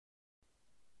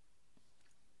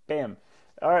Bam.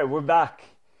 All right, we're back.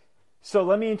 So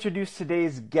let me introduce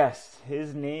today's guest.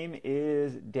 His name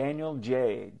is Daniel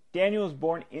J. Daniel was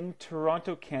born in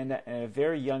Toronto, Canada, and at a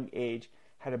very young age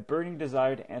had a burning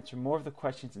desire to answer more of the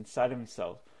questions inside of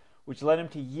himself, which led him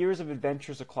to years of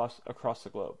adventures across the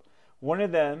globe. One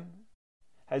of them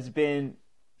has been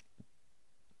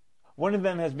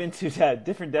to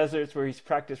different deserts where he's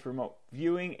practiced remote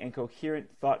viewing and coherent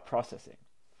thought processing.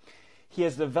 He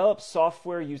has developed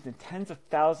software used in tens of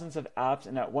thousands of apps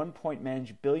and at one point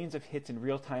managed billions of hits in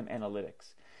real-time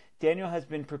analytics. Daniel has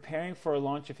been preparing for a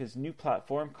launch of his new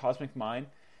platform, Cosmic Mind,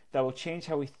 that will change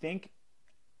how we think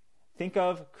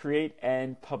of, create,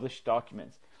 and publish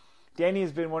documents. Danny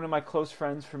has been one of my close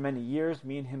friends for many years.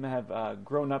 Me and him have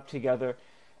grown up together,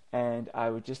 and I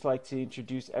would just like to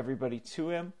introduce everybody to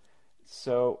him.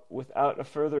 So without a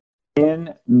further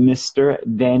ado, Mr.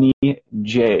 Danny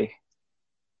J.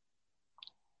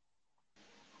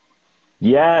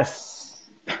 Yes.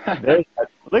 Look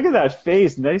at that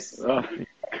face. Nice. Oh,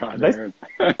 God, nice.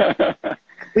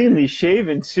 Cleanly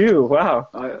shaven too. Wow.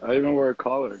 I even wear a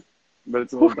collar, but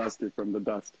it's a little dusty from the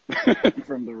dust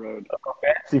from the road. Oh,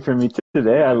 fancy for me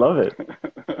today. I love it.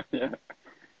 Yeah.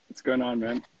 What's going on,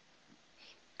 man?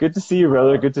 Good to see you,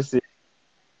 brother. Good to see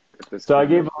you. So I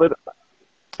gave a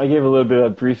little bit of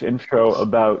a brief intro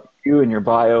about you and your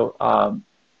bio.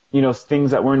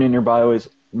 Things that weren't in your bio is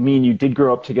me and you did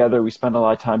grow up together. We spent a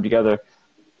lot of time together.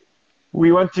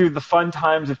 We went through the fun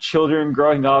times of children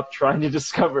growing up, trying to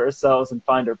discover ourselves and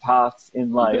find our paths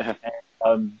in life. Yeah.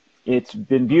 And, it's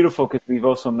been beautiful because we've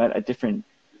also met at different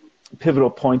pivotal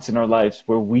points in our lives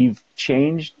where we've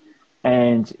changed.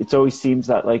 And it always seems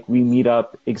that like we meet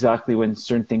up exactly when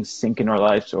certain things sink in our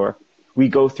lives, or we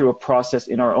go through a process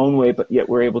in our own way, but yet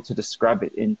we're able to describe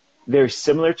it in very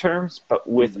similar terms, but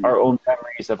with our own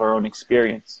memories of our own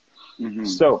experience.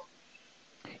 So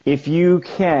if you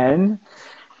can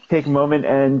take a moment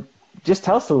and just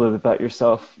tell us a little bit about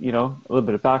yourself, a little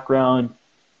bit of background.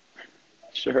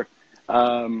 Sure.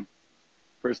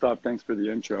 First off, thanks for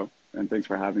the intro and thanks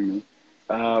for having me.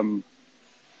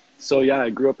 So yeah,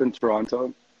 I grew up in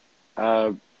Toronto.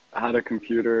 I had a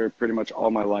computer pretty much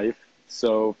all my life.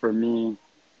 So for me,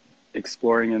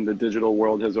 exploring in the digital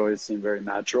world has always seemed very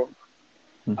natural.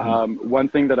 One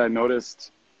thing that I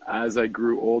noticed as I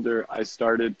grew older, I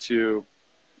started to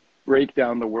break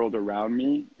down the world around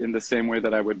me in the same way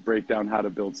that I would break down how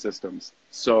to build systems.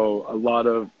 So a lot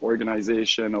of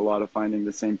organization, a lot of finding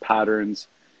the same patterns,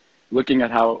 looking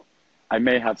at how I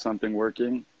may have something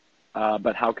working,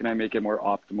 but how can I make it more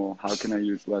optimal? How can I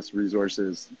use less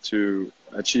resources to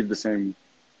achieve the same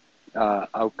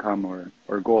outcome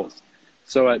or goals?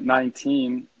 So at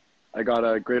 19, I got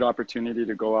a great opportunity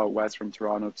to go out west from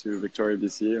Toronto to Victoria,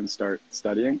 BC and start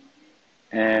studying.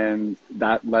 And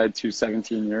that led to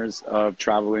 17 years of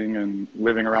traveling and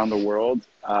living around the world.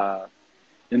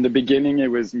 In the beginning, it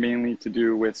was mainly to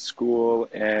do with school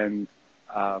and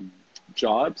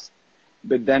jobs,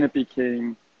 but then it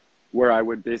became where I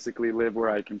would basically live where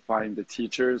I can find the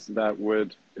teachers that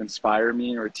would inspire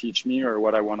me or teach me or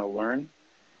what I want to learn,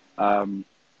 and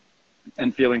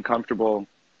feeling comfortable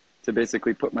to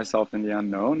basically put myself in the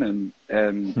unknown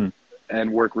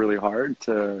and work really hard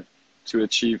to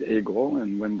achieve a goal.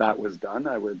 And when that was done,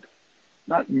 I would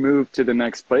not move to the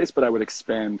next place, but I would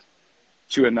expand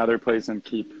to another place and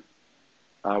keep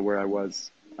where I was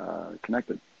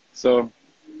connected. So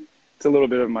it's a little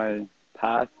bit of my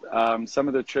path. Some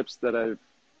of the trips that I've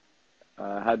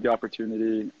had the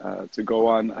opportunity to go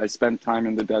on, I spent time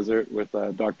in the desert with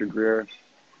Dr. Greer,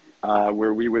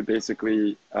 where we would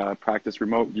basically practice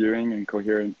remote viewing and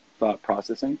coherent thought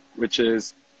processing, which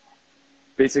is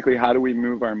basically how do we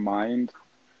move our mind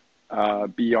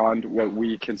beyond what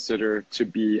we consider to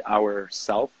be our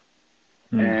self.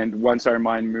 And once our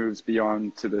mind moves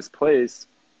beyond to this place,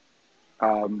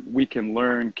 we can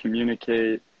learn,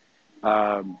 communicate,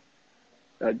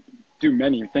 do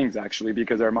many things actually,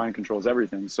 because our mind controls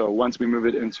everything. So once we move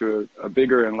it into a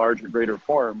bigger and larger, greater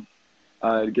form,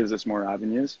 it gives us more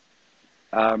avenues.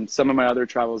 Some of my other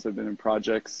travels have been in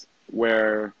projects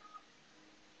where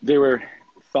they were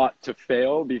thought to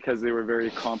fail because they were very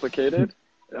complicated.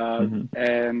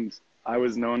 And I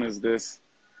was known as this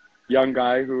young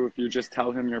guy who, if you just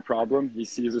tell him your problem, he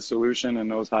sees a solution and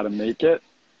knows how to make it,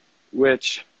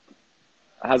 which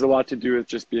has a lot to do with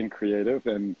just being creative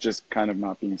and just kind of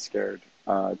not being scared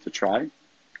to try.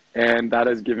 And that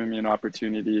has given me an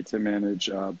opportunity to manage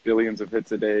billions of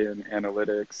hits a day in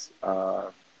analytics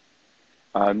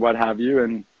and what have you.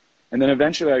 And then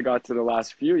eventually I got to the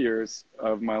last few years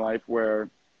of my life where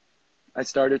I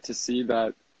started to see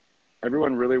that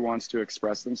everyone really wants to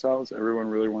express themselves. Everyone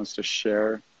really wants to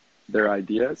share their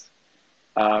ideas.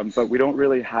 But we don't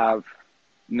really have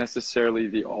necessarily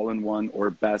the all-in-one or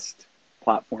best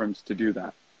platforms to do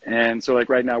that. And so like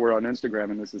right now we're on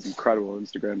Instagram, and this is incredible.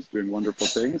 Instagram's doing wonderful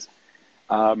things.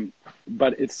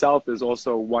 But itself is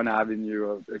also one avenue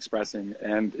of expressing,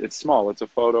 and it's small. It's a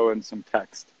photo and some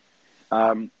text.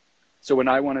 So when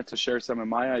I wanted to share some of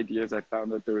my ideas, I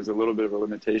found that there was a little bit of a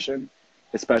limitation,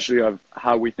 especially of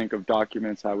how we think of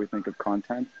documents, how we think of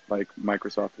content, like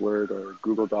Microsoft Word or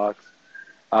Google Docs.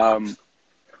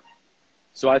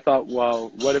 So I thought, well,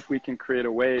 what if we can create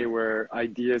a way where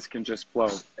ideas can just flow,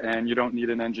 and you don't need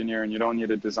an engineer and you don't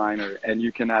need a designer, and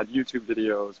you can add YouTube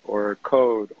videos or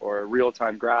code or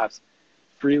real-time graphs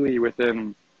freely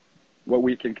within what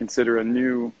we can consider a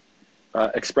new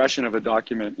expression of a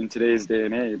document in today's day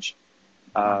and age.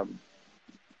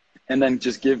 And then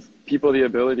just give people the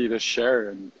ability to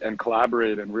share and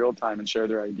collaborate in real time and share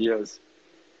their ideas.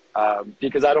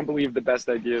 Because I don't believe the best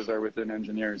ideas are within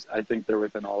engineers. I think they're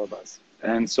within all of us.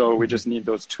 And so we just need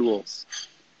those tools,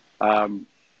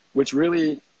 which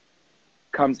really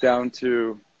comes down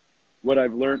to what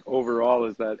I've learned overall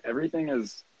is that everything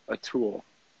is a tool,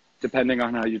 depending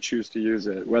on how you choose to use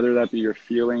it, whether that be your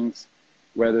feelings,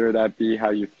 whether that be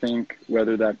how you think,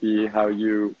 whether that be how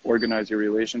you organize your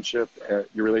relationships,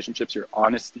 your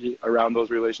honesty around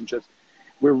those relationships.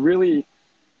 We're really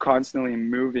constantly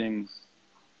moving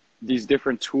these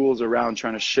different tools around,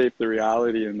 trying to shape the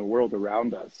reality in the world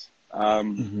around us.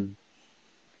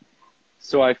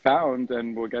 So I found,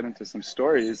 and we'll get into some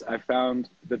stories, I found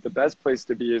that the best place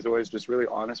to be is always just really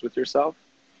honest with yourself,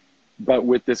 but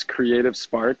with this creative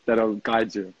spark that'll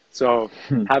guide you. So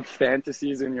have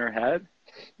fantasies in your head,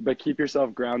 but keep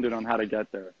yourself grounded on how to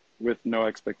get there with no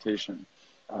expectation.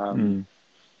 So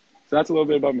that's a little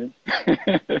bit about me,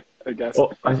 I guess.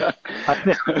 Well,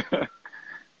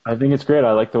 I think it's great.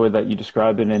 I like the way that you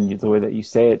describe it and the way that you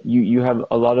say it. You have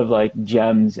a lot of like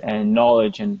gems and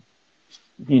knowledge and,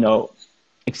 you know,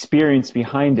 experience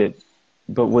behind it.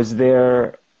 But was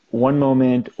there one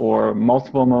moment or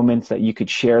multiple moments that you could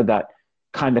share that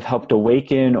kind of helped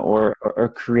awaken or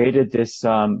created this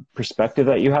perspective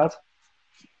that you have?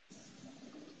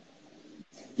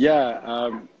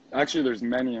 Yeah, actually there's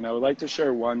many, and I would like to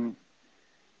share one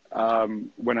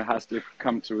when it has to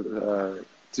come to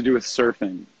do with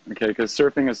surfing, okay? Because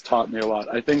surfing has taught me a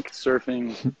lot. I think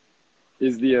surfing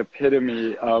is the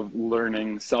epitome of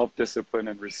learning self-discipline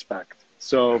and respect.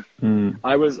 So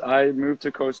I moved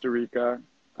to Costa Rica,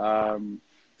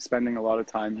 spending a lot of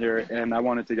time here, and I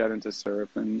wanted to get into surf.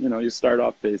 And, you know, you start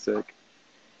off basic.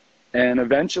 And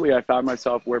eventually I found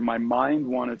myself where my mind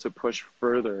wanted to push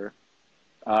further,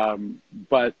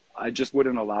 but I just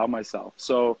wouldn't allow myself.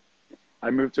 So I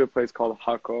moved to a place called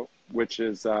Jaco, which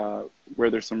is where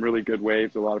there's some really good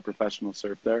waves, a lot of professional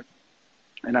surf there.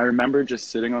 And I remember just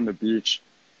sitting on the beach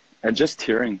and just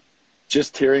tearing,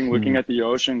 looking at the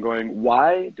ocean going,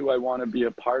 why do I want to be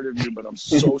a part of you, but I'm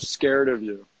so scared of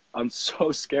you. I'm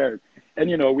so scared. And,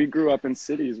 you know, we grew up in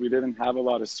cities. We didn't have a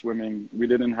lot of swimming. We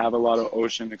didn't have a lot of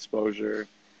ocean exposure.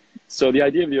 So the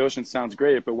idea of the ocean sounds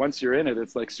great, but once you're in it,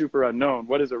 it's like super unknown.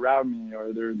 What is around me?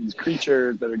 Are there these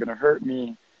creatures that are going to hurt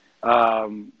me?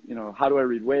 You know, how do I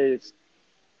read waves?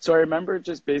 So I remember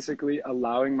just basically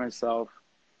allowing myself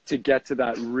to get to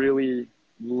that really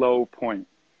low point.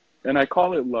 And I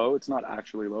call it low. It's not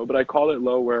actually low, but I call it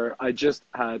low where I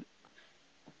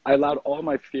allowed all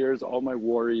my fears, all my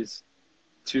worries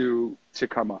to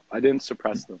come up. I didn't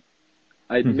suppress them.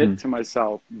 I admit to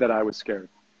myself that I was scared.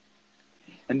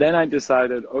 And then I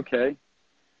decided, okay,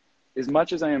 as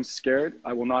much as I am scared,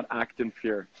 I will not act in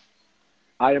fear.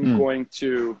 I am going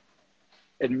to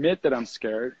admit that I'm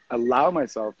scared, allow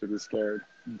myself to be scared,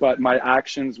 but my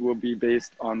actions will be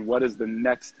based on what is the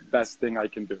next best thing I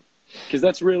can do. Because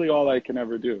that's really all I can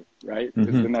ever do, right? Is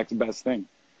the next best thing.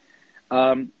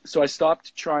 So I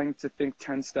stopped trying to think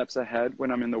 10 steps ahead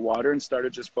when I'm in the water and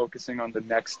started just focusing on the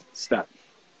next step.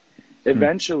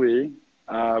 Eventually,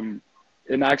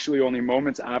 and actually only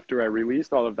moments after I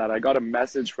released all of that, I got a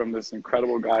message from this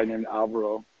incredible guy named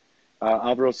Alvaro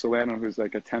Solano, who's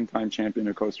like a 10-time champion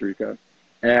of Costa Rica.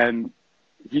 And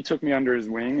he took me under his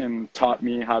wing and taught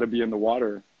me how to be in the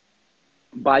water.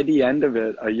 By the end of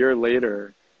it, a year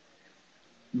later,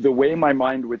 the way my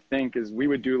mind would think is we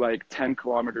would do like 10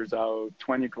 kilometers out,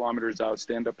 20 kilometers out,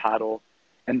 stand up paddle.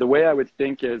 And the way I would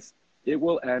think is it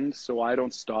will end so I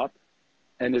don't stop.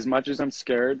 And as much as I'm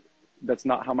scared, that's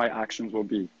not how my actions will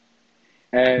be.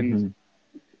 And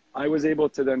I was able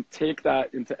to then take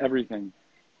that into everything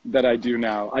that I do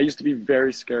now. I used to be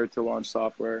very scared to launch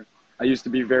software. I used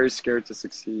to be very scared to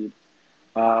succeed.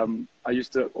 I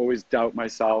used to always doubt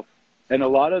myself. And a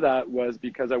lot of that was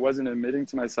because I wasn't admitting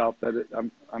to myself that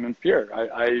I'm in fear.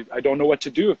 I don't know what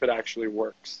to do if it actually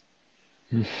works.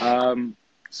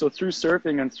 So through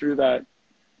surfing and through that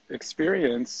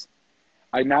experience,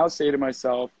 I now say to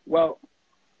myself, well,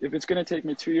 if it's going to take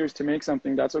me 2 years to make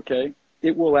something, that's okay.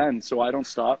 It will end, so I don't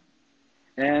stop.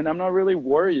 And I'm not really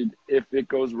worried if it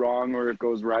goes wrong or it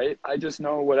goes right. I just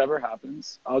know whatever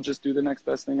happens, I'll just do the next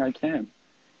best thing I can.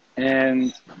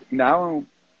 And now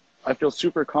I feel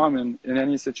super calm in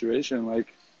any situation.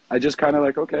 Like, I just kind of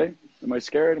like, okay, am I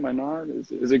scared? Am I not?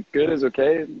 Is it good? Is it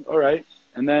okay? All right.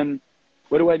 And then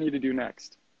what do I need to do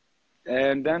next?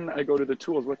 And then I go to the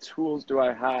tools. What tools do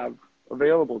I have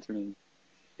available to me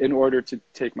in order to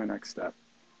take my next step?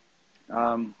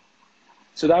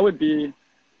 So that would be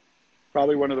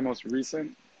probably one of the most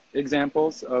recent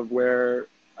examples of where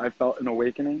I felt an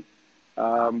awakening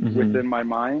within my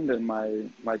mind and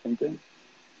my thinking.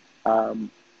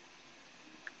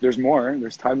 There's more.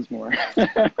 There's tons more.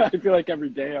 I feel like every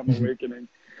day I'm awakening.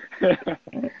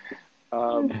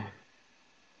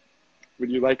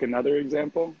 Would you like another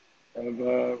example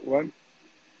of one?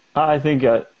 I think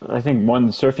one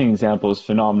surfing example is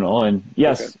phenomenal, and Okay.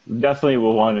 yes, definitely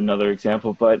we'll want another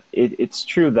example. But it's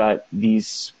true that these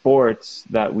sports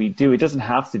that we do, it doesn't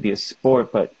have to be a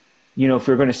sport, but if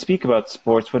we're going to speak about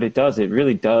sports, what it does, it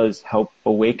really does help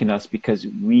awaken us because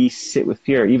we sit with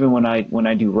fear. Even when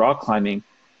I do rock climbing,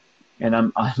 and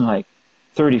I'm like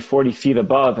 30, 40 feet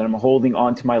above, and I'm holding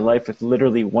on to my life with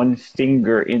literally one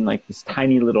finger in like this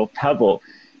tiny little pebble.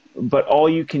 But all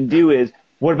you can do is,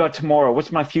 what about tomorrow?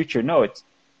 What's my future? No, it's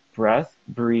breath,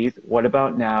 breathe. What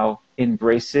about now?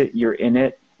 Embrace it. You're in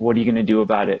it. What are you going to do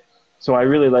about it? So I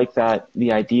really like that,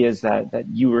 the ideas that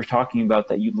you were talking about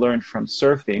that you learned from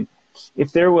surfing.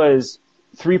 If there was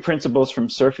 3 principles from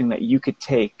surfing that you could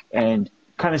take and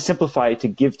kind of simplify it to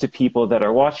give to people that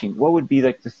are watching, what would be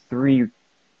like the 3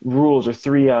 rules or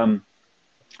 3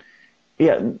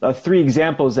 3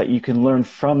 examples that you can learn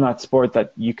from that sport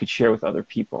that you could share with other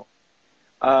people?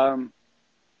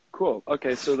 Cool.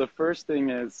 Okay, so the first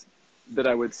thing is that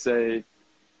I would say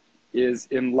is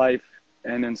in life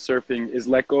and in surfing is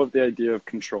let go of the idea of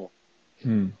control.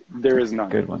 There is none.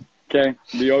 Good one. Okay,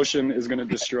 the ocean is going to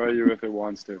destroy you if it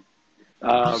wants to.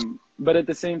 But at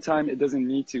the same time, it doesn't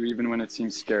need to, even when it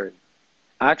seems scary.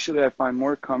 Actually, I find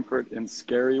more comfort in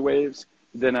scary waves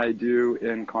than I do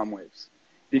in calm waves.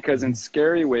 Because in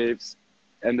scary waves,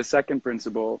 and the second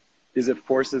principle is it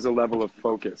forces a level of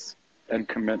focus and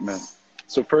commitment.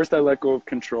 So first I let go of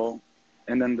control,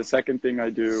 and then the second thing I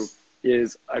do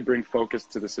is I bring focus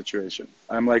to the situation.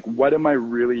 I'm like, what am I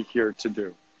really here to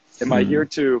do? Am I here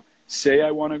to say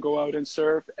I want to go out and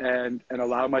surf and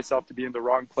allow myself to be in the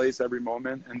wrong place every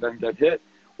moment and then get hit?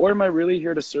 Or am I really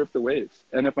here to surf the waves?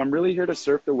 And if I'm really here to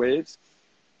surf the waves,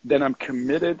 then I'm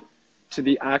committed to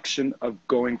the action of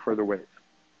going for the wave.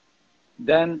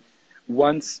 Then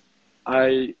once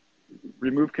I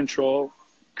remove control,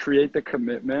 create the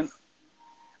commitment,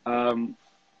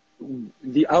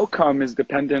 the outcome is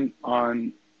dependent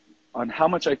on how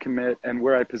much I commit and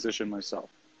where I position myself.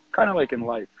 Kind of like in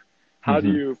life. How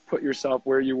do you put yourself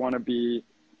where you want to be?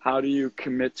 How do you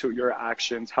commit to your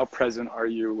actions? How present are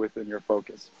you within your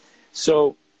focus?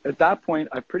 So at that point,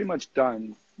 I've pretty much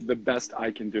done the best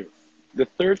I can do. The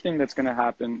third thing that's going to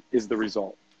happen is the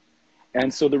result.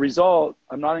 And so the result,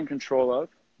 I'm not in control of,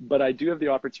 but I do have the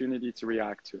opportunity to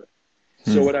react to it.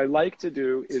 So what I like to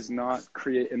do is not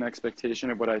create an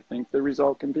expectation of what I think the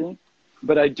result can be,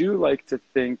 but I do like to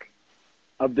think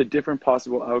of the different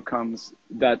possible outcomes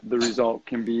that the result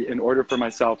can be in order for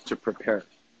myself to prepare.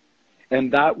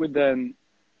 And that would then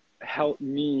help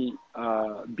me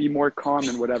be more calm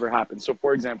in whatever happens. So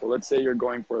for example, let's say you're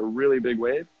going for a really big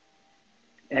wave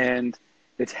and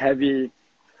it's heavy,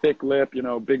 thick lip,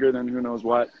 bigger than who knows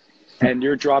what, and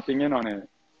you're dropping in on it.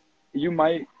 You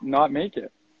might not make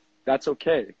it. That's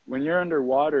okay. When you're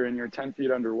underwater and you're 10 feet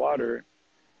underwater,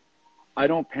 I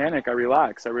don't panic. I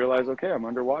relax. I realize, okay, I'm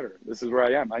underwater. This is where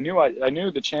I am. I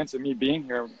knew the chance of me being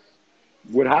here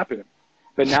would happen.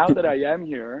 But now that I am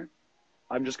here,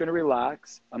 I'm just going to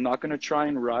relax. I'm not going to try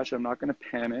and rush. I'm not going to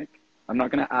panic. I'm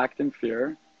not going to act in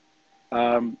fear.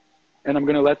 And I'm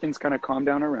going to let things kind of calm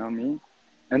down around me.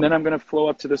 And then I'm going to flow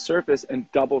up to the surface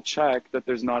and double check that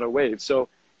there's not a wave. So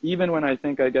even when I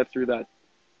think I get through that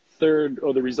third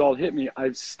or the result hit me,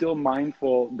 I'm still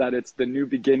mindful that it's the new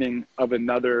beginning of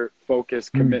another focus,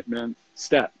 commitment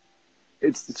step.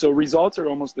 So results are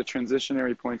almost the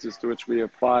transitionary points as to which we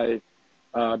apply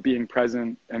being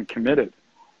present and committed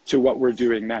to what we're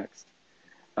doing next.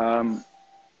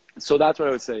 So that's what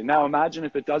I would say. Now imagine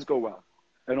if it does go well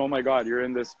and oh my God, you're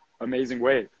in this amazing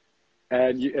wave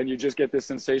and you just get this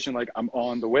sensation like I'm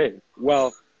on the way.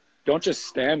 Well, don't just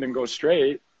stand and go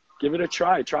straight. Give it a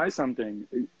try. Try something.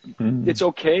 It's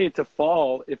okay to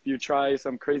fall if you try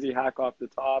some crazy hack off the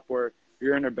top or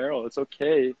you're in a barrel. It's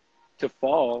okay to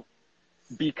fall,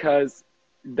 because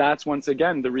that's once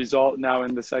again the result now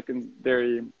in the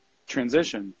secondary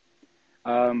transition.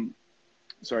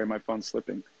 Sorry, my phone's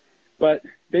slipping. But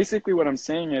basically what I'm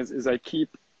saying is I keep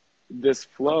this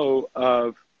flow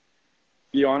of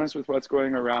be honest with what's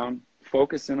going around,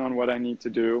 focus in on what I need to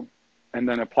do, and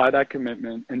then apply that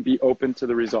commitment and be open to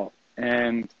the result.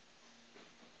 And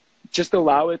just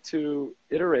allow it to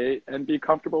iterate and be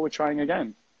comfortable with trying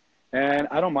again. And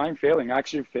I don't mind failing.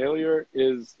 Actually, failure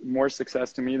is more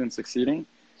success to me than succeeding,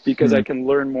 because I can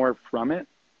learn more from it.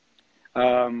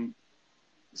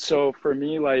 So for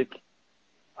me, like,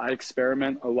 I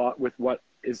experiment a lot with what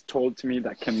is told to me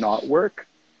that cannot work,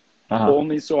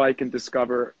 only so I can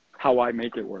discover how I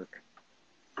make it work.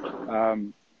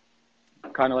 Kind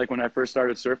of like when I first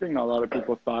started surfing, a lot of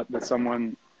people thought that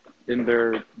someone in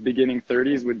their beginning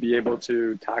 30s would be able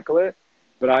to tackle it.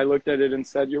 But I looked at it and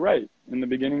said, you're right. In the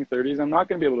beginning 30s, I'm not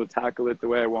going to be able to tackle it the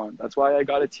way I want. That's why I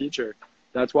got a teacher.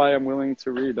 That's why I'm willing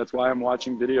to read. That's why I'm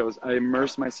watching videos. I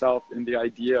immerse myself in the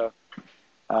idea,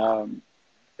 and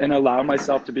allow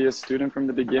myself to be a student from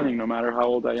the beginning, no matter how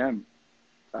old I am.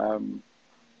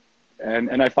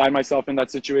 And I find myself in that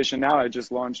situation now. I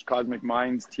just launched Cosmic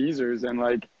Minds teasers, and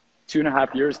like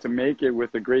 2.5 years to make it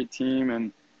with a great team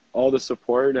and all the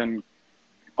support. And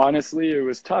honestly, it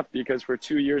was tough because for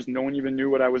 2 years, no one even knew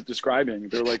what I was describing.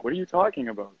 They're like, what are you talking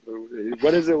about?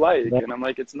 What is it like? And I'm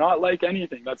like, it's not like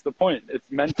anything. That's the point. It's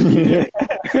meant to be.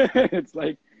 It's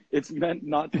like, it's meant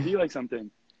not to be like something.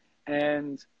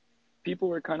 And people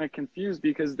were kind of confused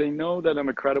because they know that I'm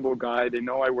a credible guy. They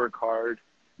know I work hard,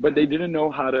 but they didn't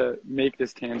know how to make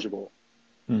this tangible.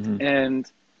 And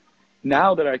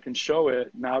now that I can show it,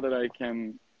 now that I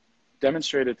can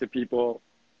demonstrate it to people,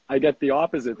 I get the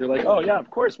opposite. They're like, oh yeah,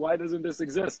 of course. Why doesn't this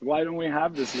exist? Why don't we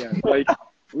have this yet? Like,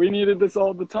 we needed this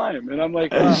all the time. And I'm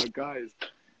like, oh, guys.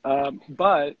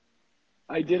 But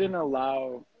I didn't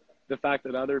allow the fact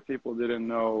that other people didn't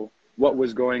know what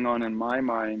was going on in my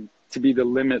mind to be the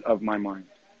limit of my mind.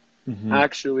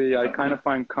 Actually, I kind of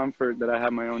find comfort that I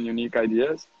have my own unique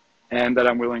ideas and that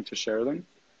I'm willing to share them.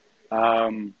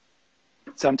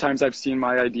 Sometimes I've seen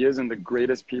my ideas in the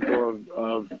greatest people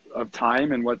of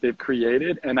time and what they've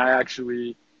created, and I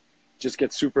actually just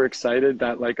get super excited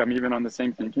that like I'm even on the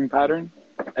same thinking pattern.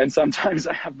 And sometimes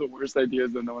I have the worst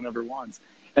ideas that no one ever wants,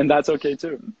 and that's okay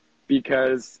too,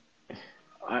 because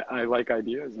I like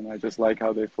ideas and I just like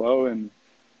how they flow. And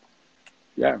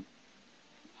yeah.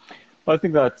 Well, I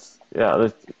think that's, yeah,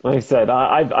 like I said,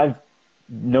 I've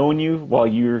known you while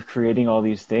you're creating all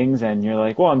these things, and you're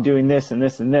like, well, I'm doing this and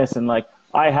this and this. And like,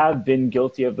 I have been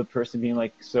guilty of the person being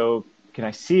like, so can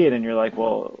I see it? And you're like,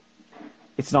 well,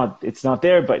 it's not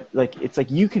there, but like, it's like,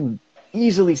 you can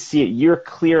easily see it. You're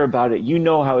clear about it. You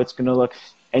know how it's going to look.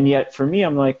 And yet for me,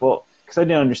 I'm like, well, because I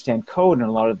didn't understand code and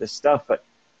a lot of this stuff, but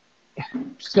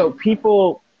so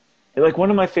people, like, one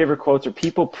of my favorite quotes are,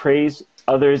 people praise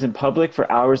others in public for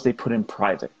hours they put in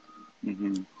private.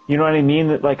 You know what I mean?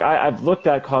 That like, I've looked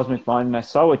at Cosmic Mind and I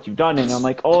saw what you've done, and I'm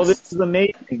like, oh, this is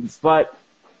amazing. But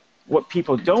what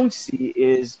people don't see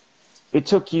is it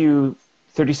took you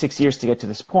 36 years to get to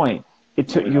this point. It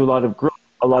took you a lot of growth,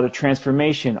 a lot of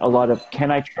transformation, a lot of,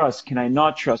 can I trust? Can I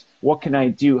not trust? What can I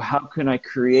do? How can I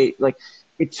create? Like,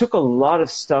 it took a lot of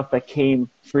stuff that came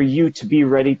for you to be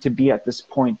ready to be at this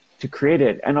point to create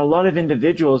it. And a lot of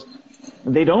individuals,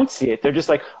 they don't see it. They're just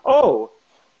like, oh,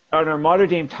 on our modern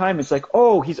day time, it's like,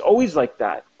 oh, he's always like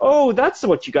that. Oh, that's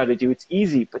what you got to do. It's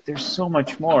easy, but there's so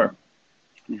much more.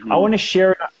 I want to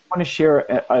share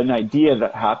an idea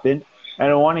that happened, and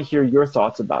I want to hear your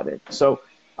thoughts about it. So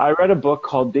I read a book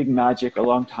called Big Magic a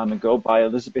long time ago by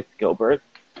Elizabeth Gilbert.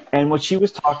 And what she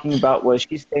was talking about was,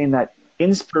 she's saying that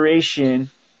inspiration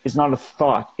is not a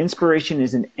thought. Inspiration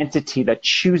is an entity that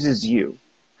chooses you.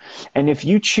 And if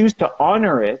you choose to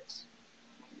honor it,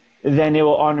 then it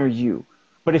will honor you.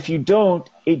 But if you don't,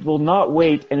 it will not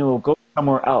wait and it will go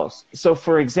somewhere else. So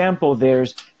for example,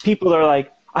 there's people that are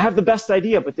like, I have the best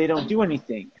idea, but they don't do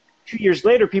anything. 2 years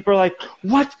later, people are like,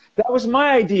 what? That was my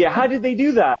idea. How did they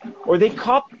do that? Or they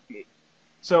copied it.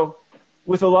 So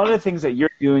with a lot of the things that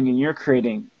you're doing and you're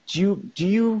creating, do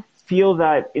you feel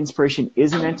that inspiration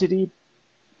is an entity?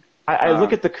 I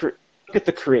look at the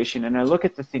creation, and I look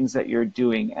at the things that you're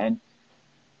doing, and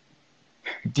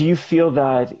do you feel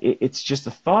that it's just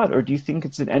a thought, or do you think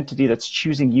it's an entity that's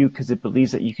choosing you because it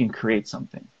believes that you can create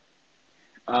something?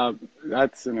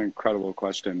 That's an incredible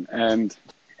question. And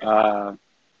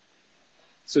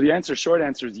So the answer, short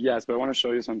answer is yes, but I want to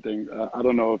show you something. I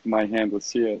don't know if my hand would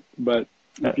see it, but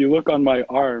if you look on my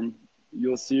arm,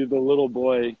 you'll see the little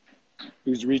boy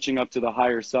who's reaching up to the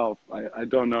higher self. I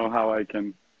don't know how I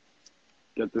can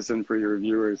get this in for your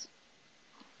viewers,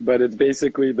 but it's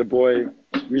basically the boy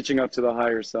reaching up to the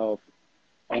higher self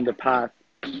on the path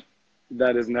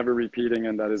that is never repeating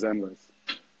and that is endless.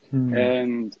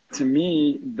 And to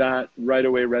me, that right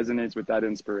away resonates with that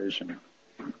inspiration.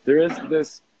 There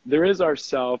is our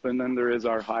self, and then there is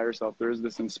our higher self. There is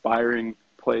this inspiring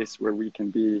place where we can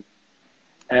be.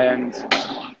 And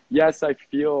yes, I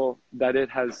feel that it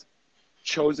has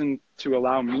chosen to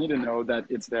allow me to know that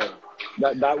it's there.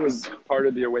 That was part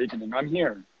of the awakening. I'm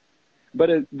here.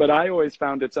 But I always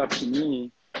found it's up to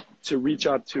me to reach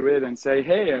up to it and say,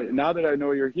 hey, now that I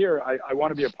know you're here, I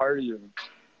want to be a part of you,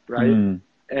 right?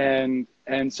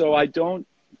 And so I don't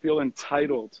feel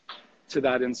entitled to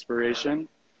that inspiration.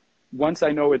 Once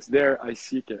I know it's there, I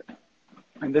seek it.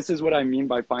 And this is what I mean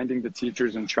by finding the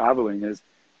teachers and traveling is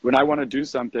when I want to do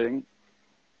something,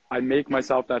 I make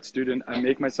myself that student. I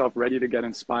make myself ready to get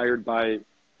inspired by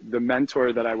the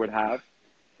mentor that I would have.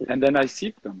 And then I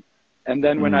seek them. And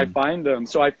then when I find them,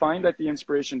 so I find that the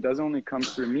inspiration doesn't only come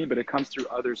through me, but it comes through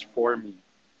others for me.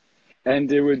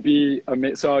 And it would be,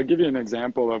 so I'll give you an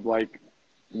example of like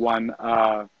one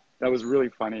that was really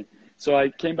funny. So I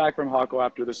came back from Hako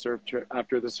after the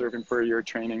surfing for a year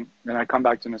training, and I come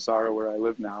back to Nassau where I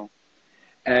live now.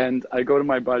 And I go to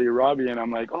my buddy Robbie and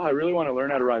I'm like, oh, I really want to learn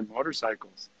how to ride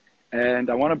motorcycles. And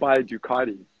I want to buy a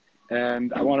Ducati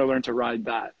and I want to learn to ride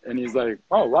that. And he's like,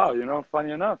 oh, wow, you know,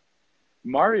 funny enough,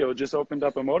 Mario just opened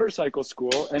up a motorcycle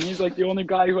school and he's like the only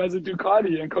guy who has a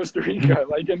Ducati in Costa Rica,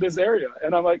 like in this area.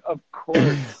 And I'm like, of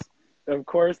course,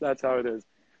 that's how it is.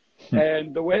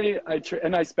 And the way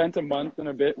I spent a month and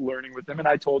a bit learning with him, and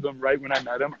I told him right when I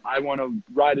met him, I want to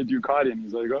ride a Ducati. And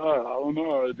he's like, oh, I don't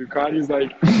know. A Ducati's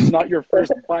like, it's not your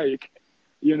first bike,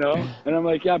 you know? And I'm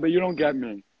like, yeah, but you don't get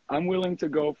me. I'm willing to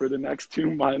go for the next 2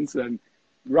 months and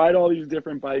ride all these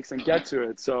different bikes and get to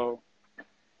it. So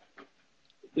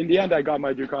in the end, I got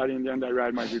my Ducati. In the end, I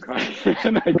ride my Ducati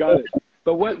and I got it.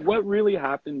 But what really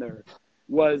happened there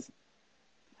was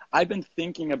I've been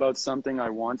thinking about something I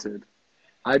wanted.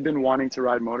 I've been wanting to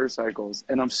ride motorcycles,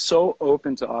 and I'm so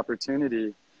open to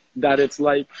opportunity that it's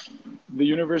like the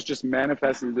universe just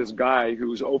manifested this guy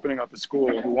who's opening up a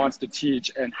school, who wants to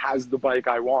teach and has the bike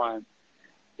I want.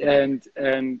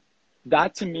 And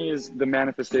that to me is the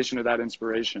manifestation of that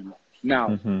inspiration.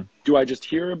 Now, do I just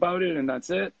hear about it and that's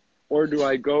it? Or do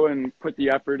I go and put the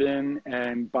effort in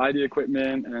and buy the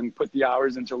equipment and put the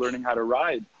hours into learning how to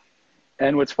ride?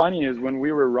 And what's funny is when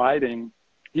we were riding,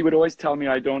 he would always tell me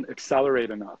I don't accelerate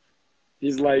enough.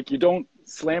 He's like, you don't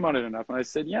slam on it enough. And I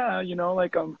said, yeah, you know,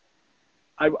 like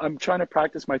I'm trying to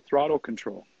practice my throttle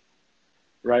control,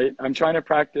 right? I'm trying to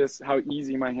practice how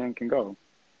easy my hand can go.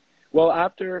 Well,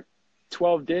 after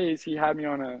 12 days, he had me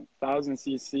on a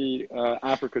 1000cc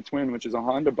Africa Twin, which is a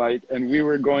Honda bike. And we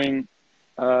were going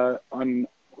on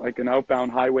like an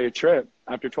outbound highway trip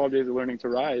after 12 days of learning to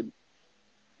ride.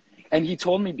 And he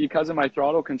told me because of my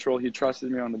throttle control, he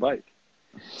trusted me on the bike.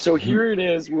 So here it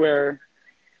is where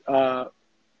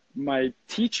my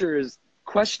teacher is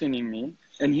questioning me,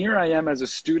 and here I am as a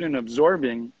student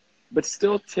absorbing, but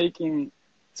still taking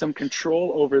some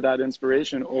control over that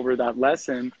inspiration, over that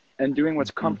lesson, and doing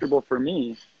what's comfortable for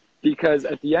me, because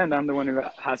at the end, I'm the one who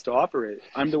has to operate.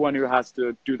 I'm the one who has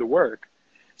to do the work.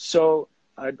 So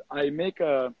I make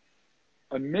a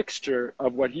mixture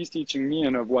of what he's teaching me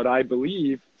and of what I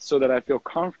believe so that I feel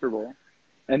comfortable.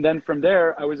 And then from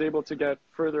there, I was able to get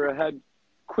further ahead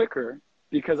quicker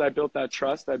because I built that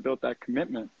trust, I built that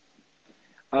commitment.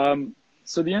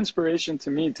 So the inspiration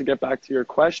to me, to get back to your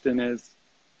question, is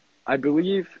I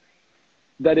believe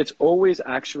that it's always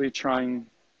actually trying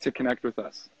to connect with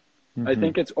us. I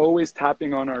think it's always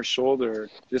tapping on our shoulder,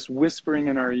 just whispering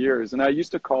in our ears. And I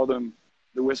used to call them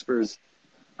the whispers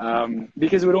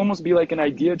because it would almost be like an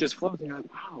idea just floating. Like,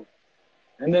 wow.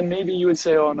 And then maybe you would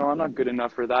say, oh, no, I'm not good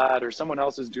enough for that, or someone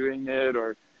else is doing it,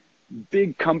 or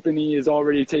big company is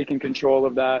already taking control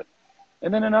of that.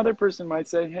 And then another person might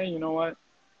say, hey, you know what?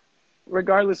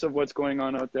 Regardless of what's going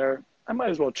on out there, I might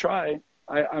as well try.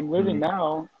 I'm living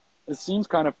now. It seems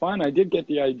kind of fun. I did get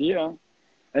the idea.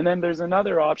 And then there's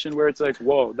another option where it's like,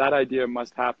 whoa, that idea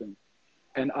must happen.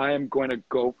 And I am going to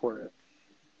go for it.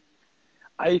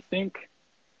 I think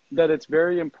that it's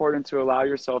very important to allow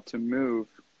yourself to move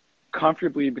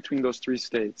comfortably between those three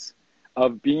states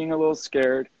of being a little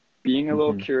scared, being a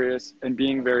little curious, and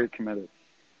being very committed.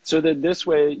 So that this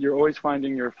way you're always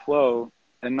finding your flow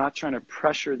and not trying to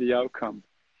pressure the outcome,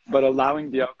 but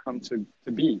allowing the outcome to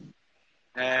be.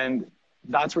 And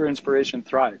that's where inspiration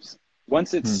thrives.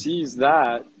 Once it sees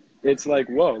that, it's like,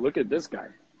 whoa, look at this guy.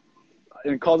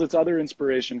 And it calls its other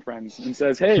inspiration friends and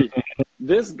says, hey,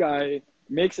 this guy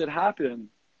makes it happen.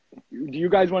 Do you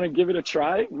guys want to give it a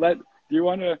try? Do you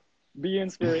want to be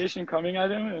inspiration coming at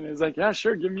him? And he's like, yeah,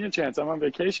 sure, give me a chance. I'm on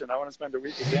vacation. I want to spend a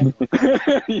week with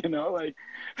Daniel. You know, like,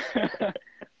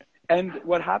 and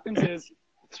what happens is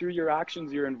through your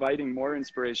actions, you're inviting more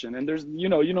inspiration. And there's,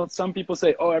 some people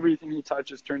say, oh, everything he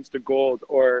touches turns to gold,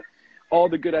 or all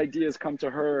the good ideas come to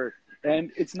her.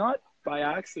 And it's not by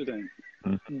accident.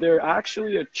 They're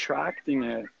actually attracting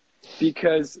it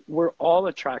because we're all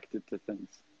attracted to things,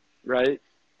 right?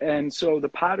 And so the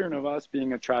pattern of us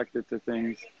being attracted to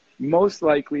things most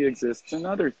likely exists in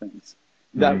other things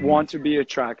that want to be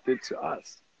attracted to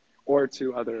us or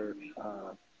to other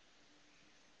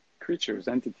creatures,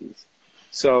 entities.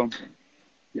 So,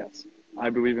 yes, I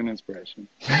believe in inspiration.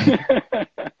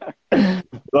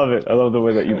 Love it. I love the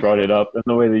way that you brought it up and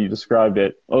the way that you described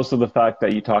it. Also, the fact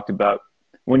that you talked about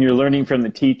when you're learning from the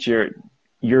teacher,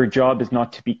 your job is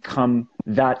not to become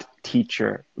that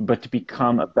teacher, but to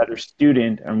become a better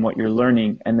student on what you're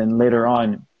learning, and then later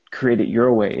on create it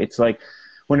your way. It's like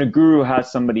when a guru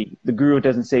has somebody, the guru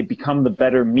doesn't say, become the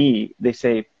better me. They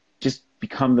say, just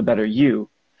become the better you.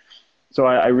 So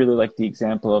I really like the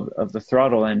example of the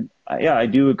throttle. And yeah, I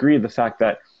do agree with the fact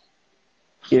that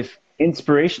if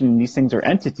inspiration, these things are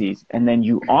entities, and then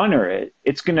you honor it,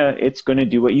 it's gonna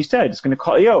do what you said. It's gonna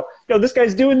call, yo, this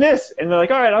guy's doing this, and they're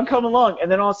like, all right, I'm coming along, and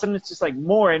then all of a sudden it's just like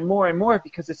more and more and more,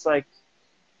 because it's like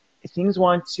things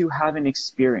want to have an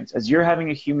experience. As you're having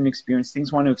a human experience,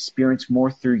 things want to experience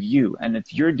more through you, and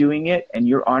if you're doing it and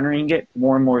you're honoring it,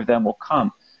 more and more of them will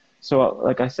come. So,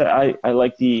 like I said, I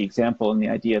like the example and the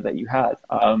idea that you had.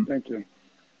 Thank you.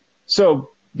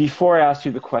 So, before I asked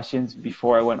you the questions,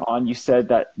 before I went on, you said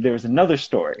that there was another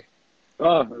story.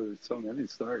 Oh, there's so many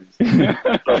stories.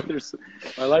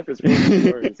 My life is full of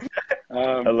stories.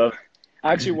 I love it.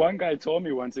 Actually, one guy told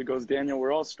me once, he goes, Daniel,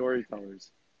 we're all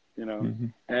storytellers,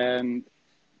 and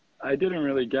I didn't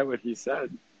really get what he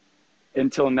said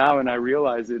until now, and I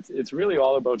realized it's really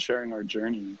all about sharing our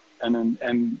journey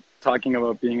and talking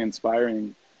about being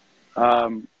inspiring.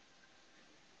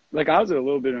 Like, I was a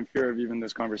little bit in fear of even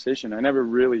this conversation. I never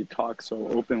really talked so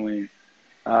openly,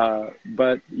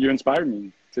 but you inspired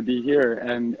me to be here,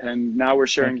 and now we're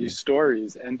sharing these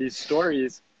stories, and these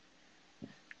stories,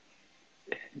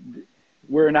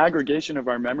 we're an aggregation of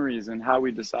our memories and how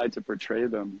we decide to portray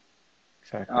them.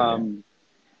 Exactly.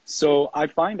 So I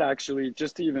find, actually,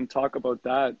 just to even talk about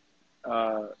that,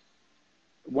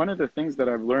 one of the things that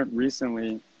I've learned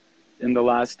recently in the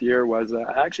last year was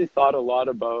I actually thought a lot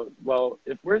about, well,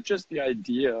 if we're just the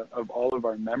idea of all of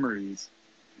our memories,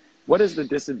 what is the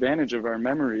disadvantage of our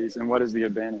memories and what is the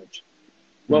advantage?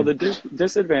 Well, the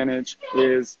disadvantage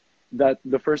is that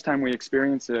the first time we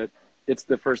experience it, it's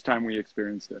the first time we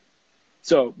experience it.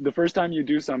 So the first time you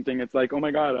do something, it's like, oh my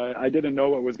God, I didn't know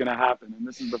what was going to happen. And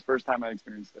this is the first time I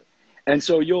experienced it. And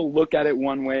so you'll look at it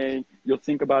one way, you'll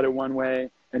think about it one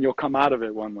way, and you'll come out of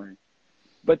it one way.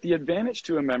 But the advantage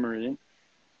to a memory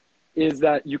is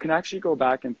that you can actually go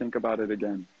back and think about it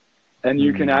again. And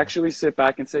you can actually sit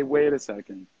back and say, wait a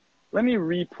second, let me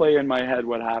replay in my head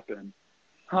what happened.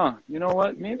 You know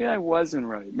what? Maybe I wasn't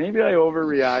right. Maybe I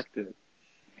overreacted.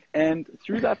 And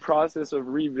through that process of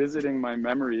revisiting my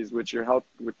memories, which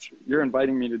you're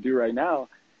inviting me to do right now,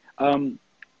 I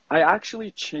actually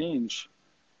change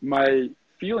my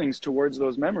feelings towards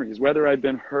those memories, whether I've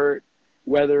been hurt,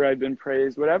 whether I've been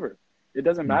praised, whatever. It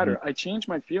doesn't matter. I change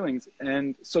my feelings.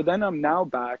 And so then I'm now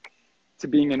back to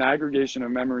being an aggregation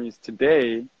of memories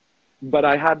today, but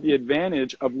I have the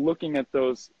advantage of looking at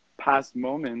those past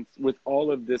moments with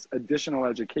all of this additional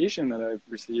education that I've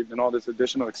received and all this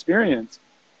additional experience.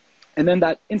 And then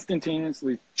that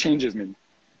instantaneously changes me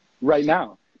right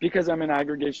now because I'm an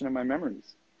aggregation of my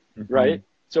memories, right?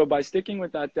 So by sticking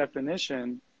with that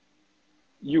definition,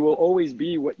 you will always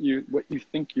be what you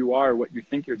think you are, what you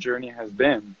think your journey has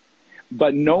been.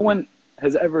 But no one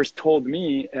has ever told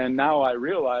me, and now I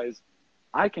realize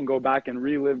I can go back and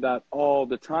relive that all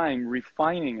the time,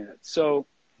 refining it. So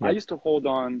I used to hold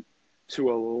on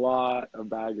to a lot of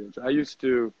baggage. I used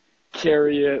to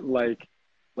carry it like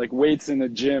weights in the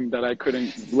gym that I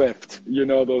couldn't lift.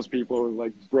 Those people with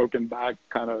like broken back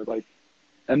kind of like,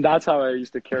 and that's how I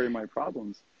used to carry my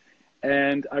problems.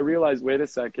 And I realized, wait a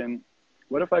second,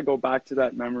 what if I go back to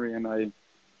that memory and I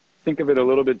think of it a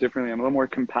little bit differently? I'm a little more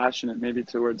compassionate maybe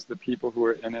towards the people who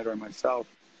are in it or myself.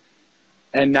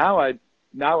 And now I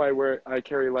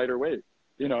carry lighter weight,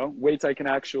 weights I can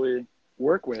actually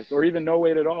work with, or even no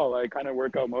weight at all. I kind of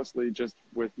work out mostly just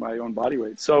with my own body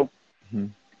weight. So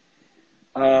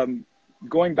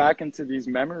Going back into these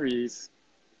memories,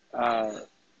 uh,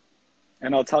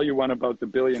 and I'll tell you one about the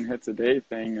billion hits a day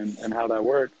thing and how that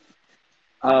worked.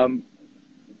 Um,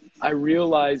 I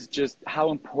realized just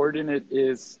how important it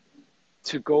is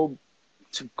to go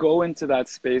into that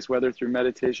space, whether through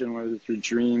meditation, whether through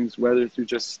dreams, whether through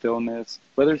just stillness,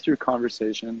 whether through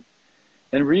conversation,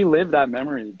 and relive that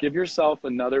memory. Give yourself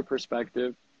another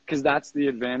perspective, because that's the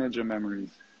advantage of memories.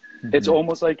 Mm-hmm. It's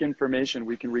almost like information.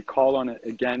 We can recall on it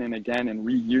again and again and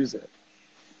reuse it,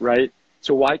 right?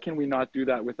 So why can we not do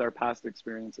that with our past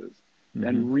experiences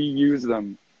and reuse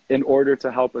them in order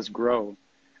to help us grow?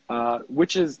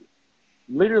 Which is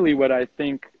literally what I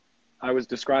think I was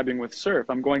describing with surf.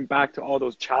 I'm going back to all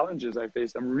those challenges I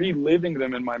faced. I'm reliving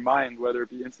them in my mind, whether it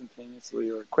be instantaneously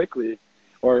or quickly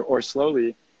or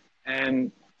slowly.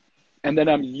 And then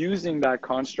I'm using that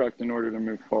construct in order to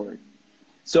move forward.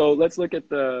 So let's look at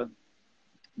the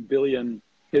billion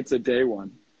hits a day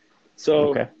one.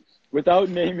 So without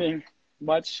naming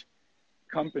much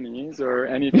companies or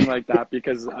anything like that,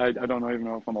 because I don't even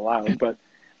know if I'm allowed, but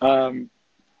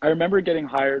I remember getting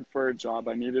hired for a job.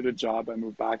 I needed a job. I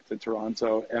moved back to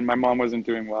Toronto and my mom wasn't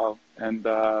doing well. And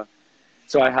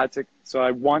so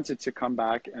I wanted to come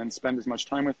back and spend as much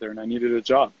time with her, and I needed a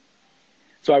job.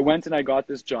 So I went and I got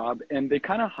this job, and they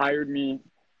kind of hired me,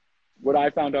 what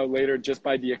I found out later, just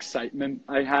by the excitement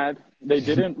I had. They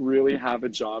didn't really have a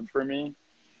job for me,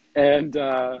 and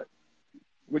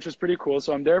which was pretty cool.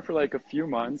 So I'm there for like a few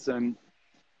months, and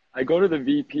I go to the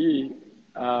VP,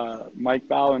 Mike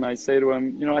Ball, and I say to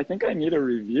him, you know, I think I need a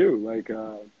review. Like,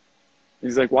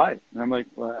 he's like, why? And I'm like,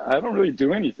 well, I don't really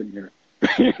do anything here.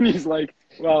 And he's like,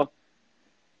 well,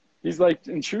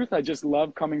 in truth, I just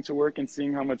love coming to work and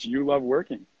seeing how much you love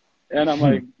working. And I'm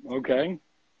like, okay,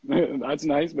 that's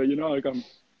nice. But, you know, like, I'm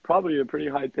probably a pretty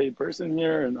high paid person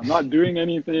here and I'm not doing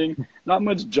anything, not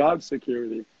much job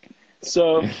security.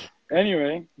 So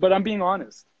anyway, but I'm being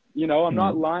honest, you know, I'm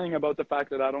not lying about the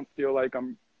fact that I don't feel like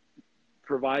I'm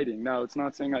providing. Now, it's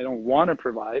not saying I don't want to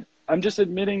provide. I'm just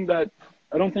admitting that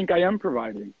I don't think I am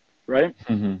providing, right?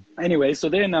 Anyway, so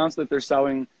they announced that they're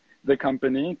selling the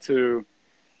company to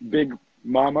Big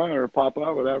Mama or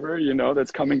Papa, whatever, you know,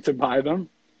 that's coming to buy them.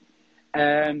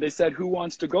 And they said, who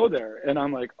wants to go there? And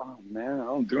I'm like, oh man, I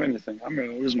don't do anything. I'm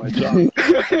going to lose my job.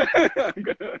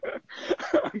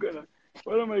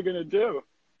 What am I going to do?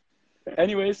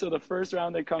 Anyway, so the first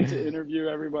round they come to interview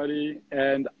everybody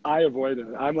and I avoid it.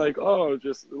 I'm like, oh,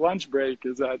 just lunch break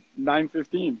is at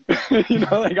 9:15. You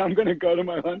know, like I'm going to go to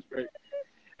my lunch break.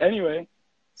 Anyway,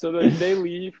 so they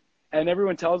leave and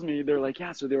everyone tells me, they're like,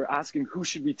 yeah, so they were asking who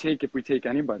should we take if we take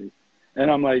anybody.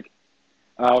 And I'm like,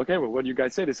 okay, well, what do you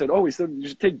guys say? They said, oh, we said you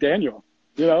should take Daniel.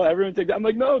 You know, everyone take that. I'm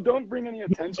like, no, don't bring any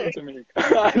attention to me.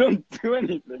 I don't do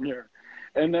anything here.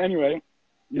 And anyway,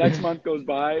 next month goes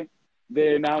by.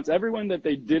 They announce everyone that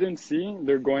they didn't see,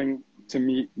 they're going to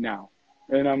meet now.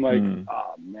 And I'm like,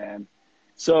 oh, man.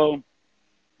 So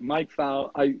Mike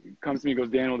Fowl comes to me and goes,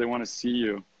 Daniel, they want to see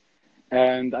you.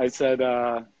 And I said,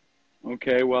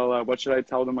 okay, well, what should I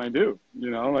tell them I do?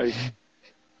 You know, like,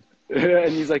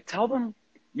 and he's like, tell them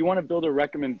you want to build a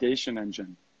recommendation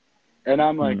engine. And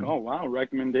I'm like, oh, wow,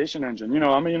 recommendation engine. You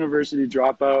know, I'm a university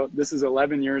dropout. This is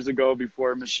 11 years ago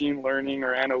before machine learning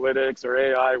or analytics or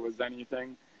AI was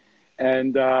anything.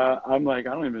 And I'm like,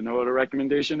 I don't even know what a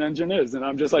recommendation engine is. And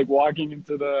I'm just like walking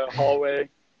into the hallway.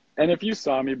 And if you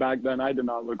saw me back then, I did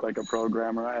not look like a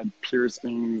programmer. I had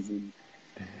piercings.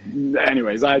 And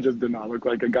anyways, I just did not look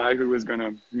like a guy who was going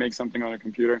to make something on a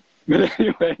computer. But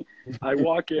anyway, I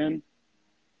walk in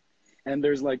and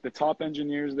there's like the top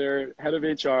engineers there, head of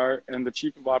HR and the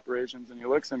chief of operations. And he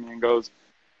looks at me and goes,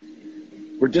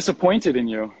 we're disappointed in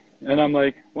you. And I'm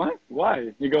like, what?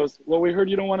 Why? He goes, well, we heard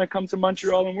you don't want to come to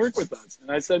Montreal and work with us.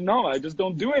 And I said, no, I just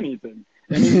don't do anything.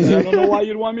 And he said, I don't know why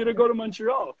you'd want me to go to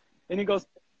Montreal. And he goes,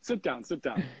 sit down, sit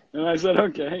down. And I said,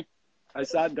 okay. I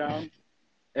sat down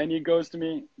and he goes to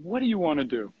me, what do you want to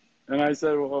do? And I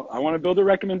said, well, I want to build a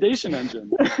recommendation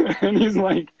engine. And he's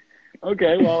like,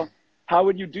 okay, well, how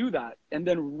would you do that? And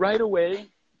then right away,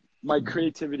 my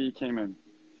creativity came in.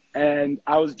 And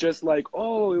I was just like,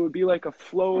 oh, it would be like a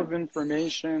flow of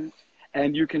information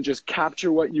and you can just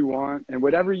capture what you want and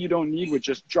whatever you don't need would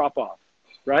just drop off,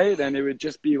 right? And it would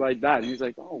just be like that. And he's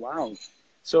like, oh, wow,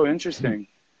 so interesting.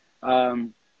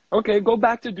 Okay, go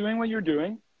back to doing what you're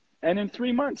doing. And in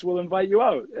 3 months, we'll invite you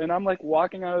out. And I'm like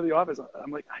walking out of the office.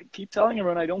 I'm like, I keep telling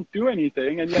everyone I don't do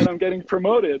anything. And yet I'm getting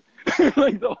promoted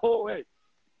like the whole way.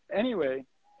 Anyway,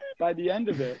 by the end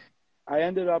of it, I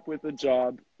ended up with a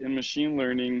job in machine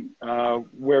learning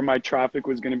where my traffic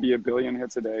was going to be 1 billion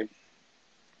hits a day.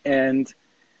 And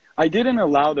I didn't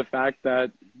allow the fact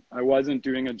that I wasn't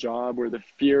doing a job, or the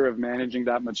fear of managing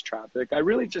that much traffic. I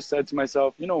really just said to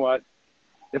myself, you know what?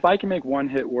 If I can make one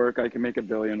hit work, I can make a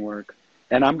billion work.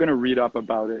 And I'm going to read up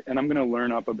about it, and I'm going to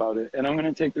learn up about it, and I'm going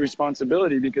to take the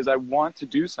responsibility because I want to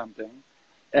do something.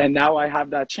 And now I have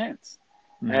that chance.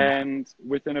 Mm-hmm. And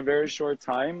within a very short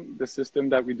time, the system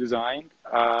that we designed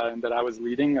and that I was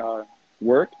leading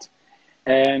worked.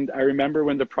 And I remember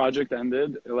when the project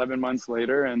ended 11 months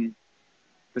later, and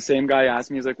the same guy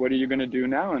asked me, he's like, what are you going to do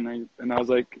now? And I was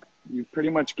like, you pretty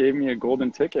much gave me a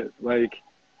golden ticket. Like,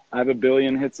 I have 1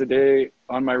 billion hits a day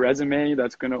on my resume.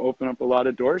 That's going to open up a lot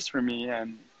of doors for me.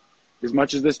 And as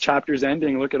much as this chapter's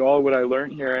ending, look at all what I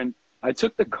learned here. And I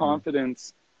took the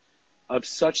confidence of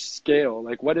such scale.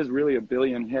 Like, what is really 1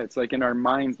 billion hits? Like, in our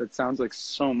minds, that sounds like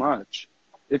so much.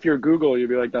 If you're Google, you'd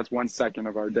be like, that's 1 second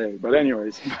of our day. But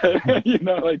anyways, you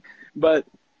know, like, but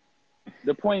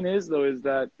the point is, though, is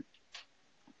that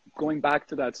going back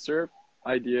to that surf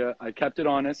idea, I kept it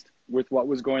honest with what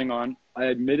was going on. I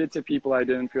admitted to people I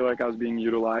didn't feel like I was being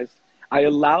utilized. I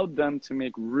allowed them to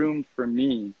make room for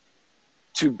me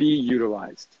to be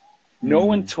utilized. No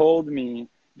one told me,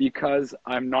 because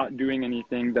I'm not doing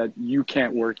anything, that you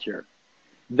can't work here.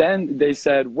 Then they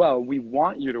said, well, we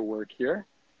want you to work here,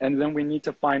 and then we need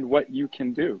to find what you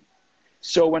can do.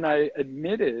 So when I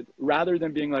admitted, rather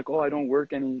than being like, oh, I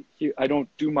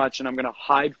don't do much, and I'm going to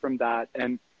hide from that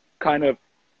and kind of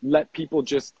let people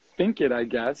just think it, I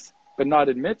guess, but not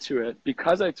admit to it,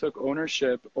 because I took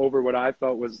ownership over what I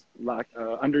felt was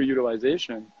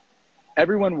underutilization,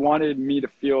 everyone wanted me to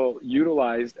feel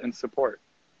utilized and support.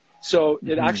 So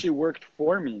it actually worked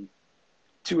for me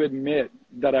to admit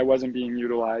that I wasn't being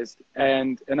utilized.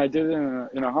 And I did it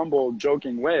in a humble,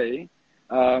 joking way.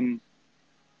 And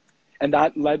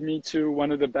that led me to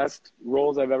one of the best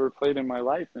roles I've ever played in my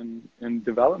life in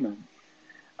development.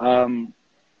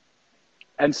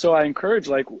 And so I encourage,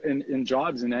 like, in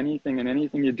jobs and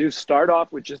anything you do, start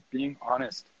off with just being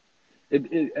honest,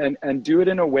 and do it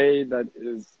in a way that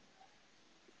is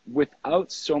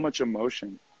without so much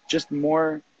emotion, just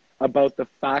more about the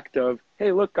fact of,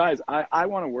 hey, look, guys, I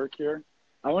want to work here.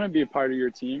 I want to be a part of your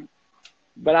team,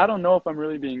 but I don't know if I'm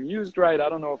really being used right. I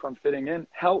don't know if I'm fitting in.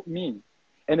 Help me.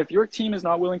 And if your team is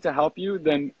not willing to help you,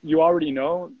 then you already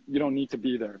know you don't need to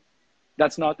be there.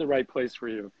 That's not the right place for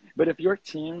you. But if your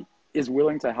team is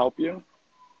willing to help you,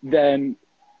 then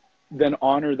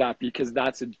honor that, because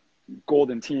that's a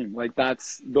golden team. Like,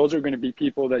 those are going to be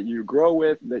people that you grow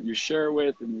with, that you share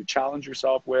with, and you challenge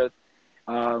yourself with,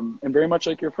 and very much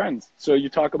like your friends. So you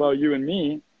talk about you and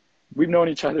me. We've known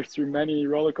each other through many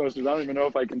roller coasters. I don't even know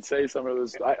if I can say some of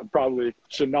this. I probably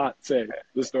should not say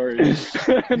the stories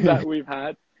that we've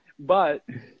had. But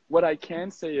what I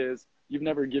can say is, you've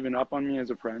never given up on me as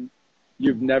a friend.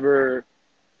 You've never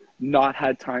not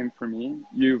had time for me.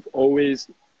 You've always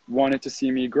wanted to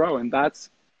see me grow. And that's,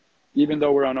 even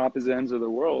though we're on opposite ends of the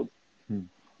world,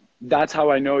 that's how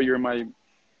I know you're my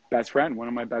best friend, one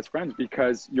of my best friends,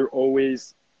 because you're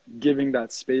always giving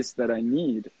that space that I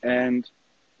need. And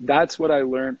that's what I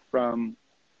learned from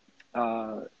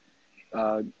the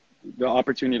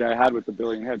opportunity I had with the 1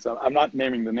 billion hits. I'm not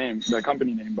naming the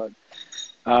company name, but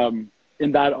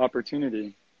in that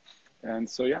opportunity. And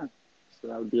so, yeah, so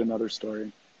that would be another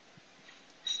story.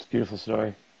 It's a beautiful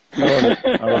story. I love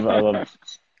it. I love it.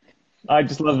 I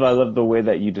love the way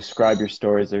that you describe your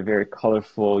stories. They're very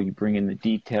colorful. You bring in the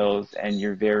details, and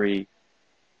you're very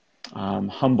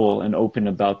humble and open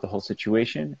about the whole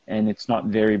situation. And it's not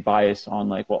very biased on,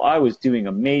 like, well, I was doing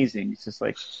amazing. It's just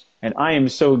like, and I am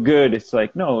so good. It's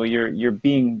like, no, you're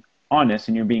being honest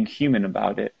and you're being human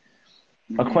about it.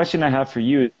 A question I have for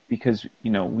you is, because,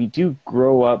 we do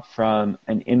grow up from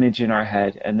an image in our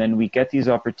head, and then we get these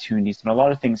opportunities, and a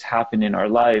lot of things happen in our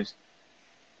lives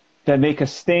that make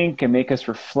us think and make us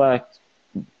reflect.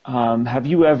 Have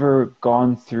you ever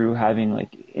gone through having,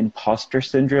 like, imposter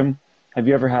syndrome? Have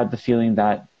you ever had the feeling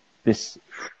that this,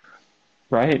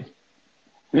 right?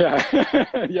 Yeah.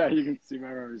 Yeah, you can see my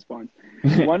response.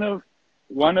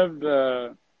 One of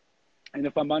the, and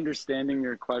if I'm understanding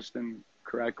your question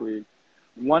correctly,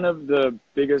 one of the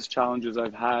biggest challenges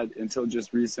I've had until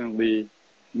just recently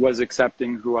was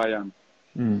accepting who I am,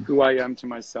 who I am to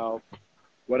myself,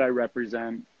 what I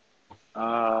represent,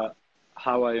 how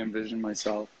I envision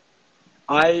myself.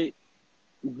 I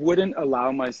wouldn't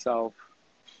allow myself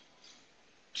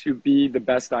to be the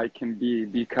best I can be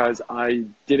because I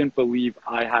didn't believe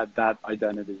I had that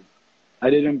identity. I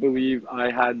didn't believe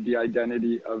I had the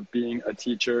identity of being a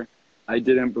teacher. I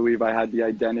didn't believe I had the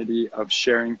identity of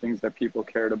sharing things that people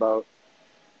cared about.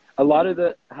 A lot of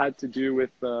that had to do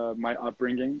with my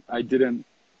upbringing. I didn't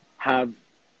have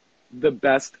the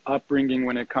best upbringing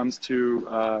when it comes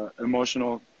to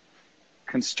emotional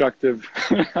constructive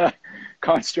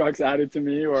constructs added to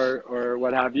me or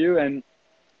what have you. And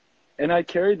I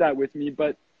carried that with me.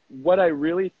 But what I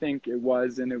really think it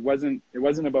was, and it wasn't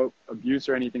about abuse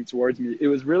or anything towards me, it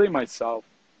was really myself.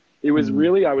 It was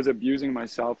really, I was abusing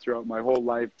myself throughout my whole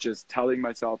life, just telling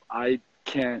myself I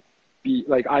can't be,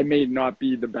 like, I may not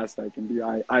be the best I can be.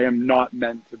 I am not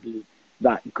meant to be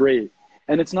that great.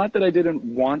 And it's not that I didn't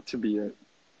want to be it.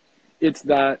 It's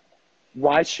that,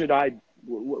 why should I,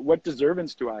 what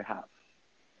deservance do I have?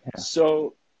 Yeah.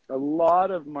 So a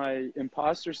lot of my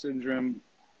imposter syndrome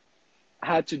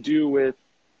had to do with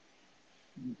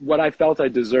what I felt I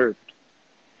deserved.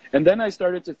 And then I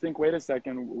started to think, wait a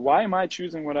second, why am I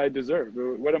choosing what I deserve?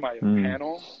 What am I, a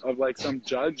panel of like some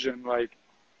judge? And like,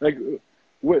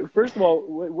 first of all,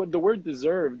 what the word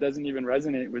deserve doesn't even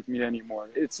resonate with me anymore.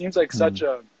 It seems like such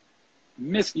a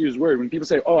misused word. When people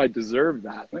say, oh, I deserve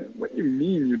that. What do you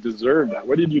mean you deserve that?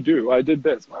 What did you do? I did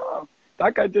this. Well,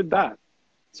 that guy did that.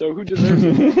 So who deserves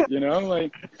it? You know,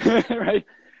 like, right?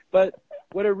 But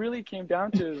what it really came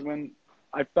down to is when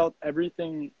I felt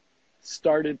everything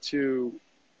started to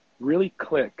really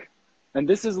click. And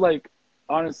this is like,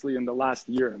 honestly, in the last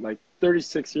year, like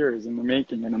 36 years in the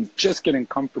making, and I'm just getting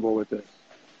comfortable with it,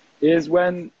 is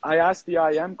when I asked the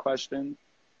I am question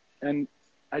and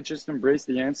I just embrace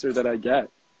the answer that I get.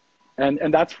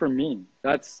 And that's for me.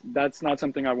 That's not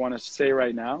something I want to say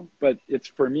right now, but it's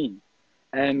for me.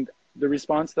 And the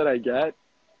response that I get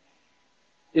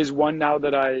is one now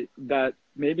that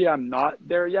maybe I'm not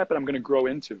there yet, but I'm going to grow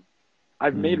into.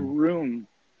 I've made room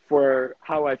for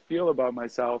how I feel about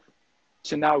myself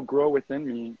to now grow within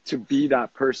me to be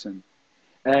that person.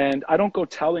 And I don't go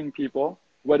telling people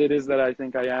what it is that I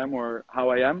think I am or how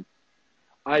I am.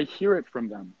 I hear it from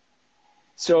them.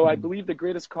 So I believe the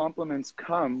greatest compliments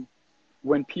come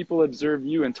when people observe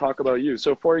you and talk about you.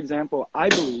 So for example, I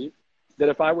believe that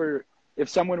if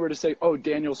someone were to say, oh,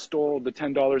 Daniel stole the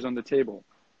 $10 on the table,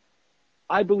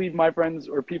 I believe my friends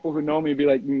or people who know me be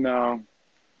like, no,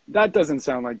 that doesn't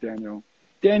sound like Daniel.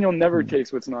 Daniel never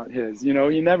takes what's not his, you know,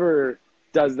 he never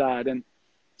does that. And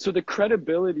so the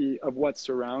credibility of what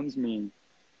surrounds me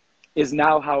is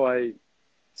now how I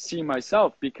see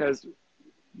myself, because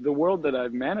the world that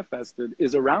I've manifested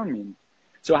is around me.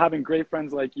 So having great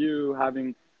friends like you,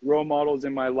 having role models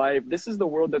in my life, this is the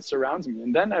world that surrounds me.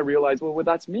 And then I realized, well,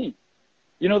 that's me.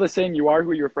 You know the saying, you are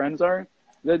who your friends are?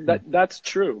 That's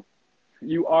true.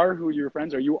 You are who your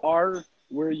friends are. You are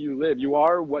where you live. You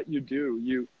are what you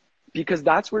do. Because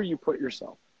that's where you put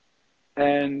yourself.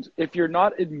 And if you're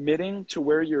not admitting to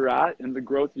where you're at and the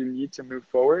growth you need to move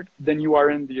forward, then you are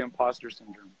in the imposter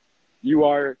syndrome. You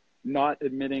are not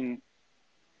admitting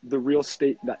the real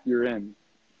state that you're in.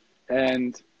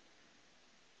 And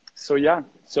so, yeah,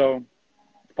 so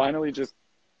finally just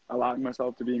allowing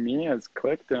myself to be me has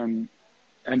clicked and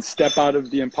step out of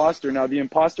the imposter. Now, the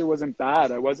imposter wasn't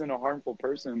bad. I wasn't a harmful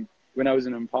person when I was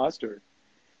an imposter.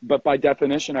 But by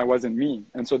definition, I wasn't me.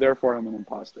 And so therefore, I'm an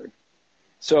imposter.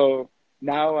 So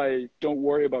now I don't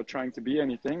worry about trying to be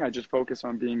anything. I just focus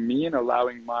on being me and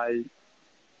allowing my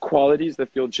qualities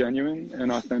that feel genuine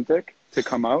and authentic to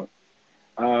come out,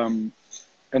 and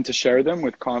to share them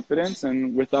with confidence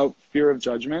and without fear of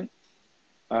judgment.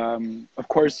 Of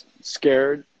course,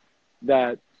 scared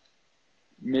that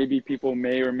maybe people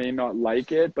may or may not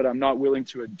like it, but I'm not willing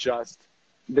to adjust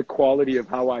the quality of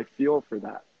how I feel for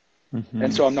that.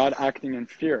 And so I'm not acting in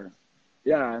fear.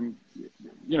 Yeah,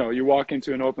 you walk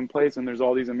into an open place and there's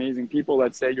all these amazing people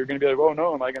that say, you're going to be like, oh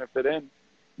no, am I going to fit in?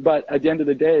 But at the end of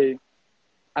the day,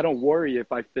 I don't worry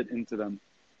if I fit into them.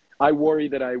 I worry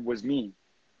that I was me.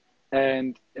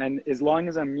 And as long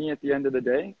as I'm me at the end of the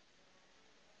day,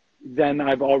 then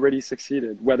I've already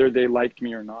succeeded, whether they liked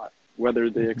me or not, whether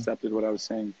they accepted what I was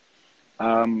saying.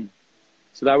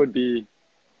 So that would be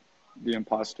the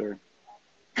imposter.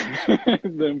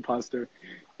 The imposter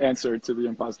answer to the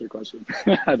imposter question.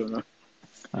 I don't know.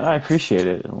 I appreciate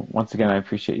it. Once again, I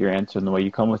appreciate your answer and the way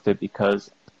you come with it,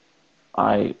 because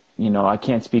I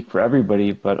can't speak for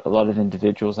everybody, but a lot of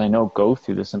individuals I know go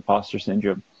through this imposter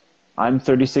syndrome. I'm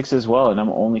 36 as well, and I'm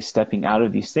only stepping out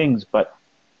of these things, but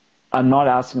I'm not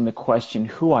asking the question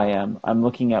who I am. I'm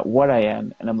looking at what I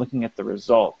am, and I'm looking at the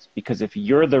result. Because if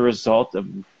you're the result of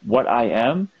what I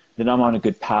am, then I'm on a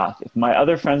good path. If my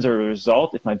other friends are a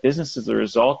result, if my business is a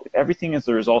result, if everything is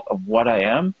the result of what I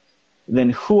am, then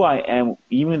who I am,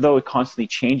 even though it constantly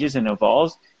changes and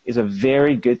evolves, is a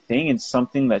very good thing and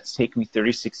something that's taken me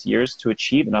 36 years to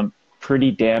achieve, and I'm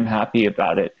pretty damn happy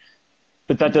about it.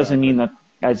 But that doesn't mean that,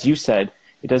 as you said,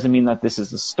 it doesn't mean that this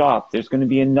is the stop. There's going to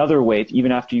be another wave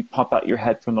even after you pop out your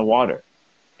head from the water.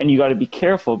 and you got to be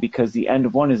careful because the end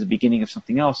of one is the beginning of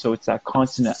something else. So it's that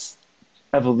constant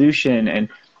evolution and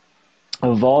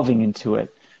evolving into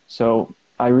it. So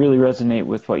I really resonate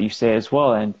with what you say as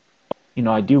well. And, you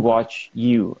know, I do watch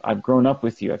you. I've grown up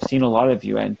with you. I've seen a lot of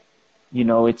you. And, you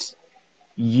know, it's,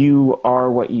 you are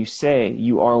what you say.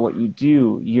 You are what you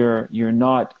do. You're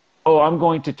not, oh, I'm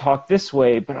going to talk this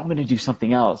way, but I'm going to do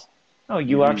something else. No,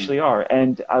 you actually are.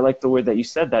 And I like the word that you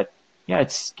said that, yeah,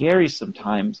 it's scary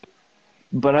sometimes,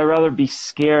 but I'd rather be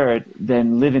scared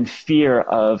than live in fear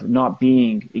of not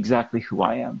being exactly who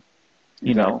I am,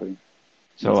 you know?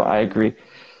 So I agree.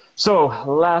 So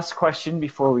last question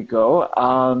before we go.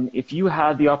 If you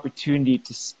had the opportunity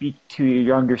to speak to your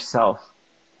younger self,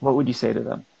 what would you say to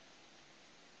them?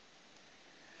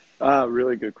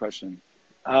 Really good question.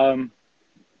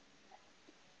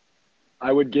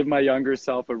 I would give my younger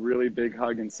self a really big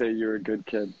hug and say, you're a good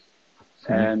kid.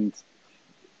 And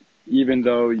even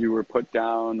though you were put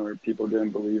down or people didn't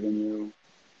believe in you,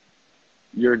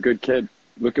 you're a good kid.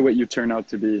 Look at what you turn out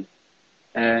to be.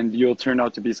 And you'll turn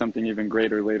out to be something even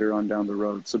greater later on down the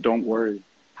road. So don't worry.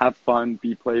 Have fun,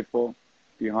 be playful,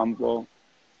 be humble,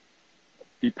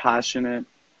 be passionate,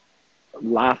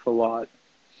 laugh a lot,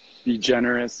 be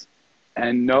generous,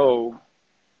 and know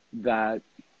that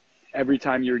every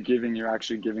time you're giving, you're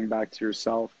actually giving back to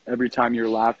yourself. Every time you're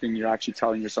laughing, you're actually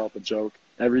telling yourself a joke.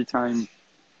 Every time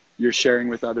you're sharing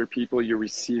with other people, you're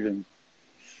receiving.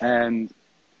 And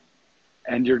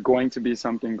you're going to be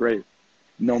something great,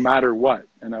 no matter what.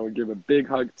 And I would give a big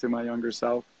hug to my younger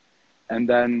self. And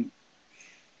then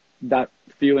that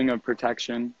feeling of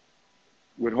protection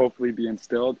would hopefully be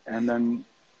instilled. And then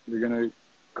you're going to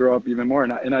grow up even more.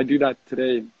 And I do that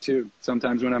today too.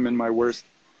 Sometimes when I'm in my worst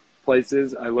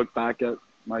places, I look back at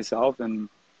myself and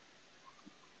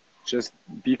just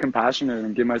be compassionate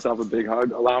and give myself a big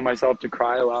hug, allow myself to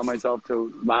cry, allow myself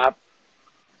to laugh,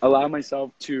 allow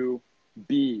myself to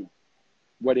be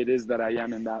what it is that I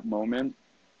am in that moment,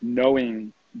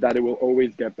 knowing that it will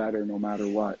always get better no matter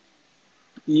what.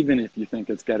 Even if you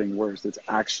think it's getting worse, it's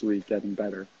actually getting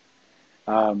better.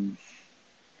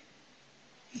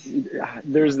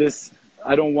 There's this,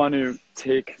 I don't want to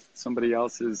take somebody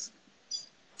else's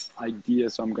idea,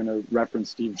 so I'm going to reference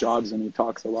Steve Jobs, and he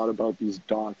talks a lot about these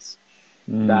dots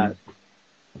that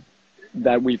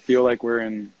we feel like we're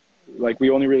in, like we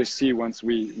only really see once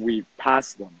we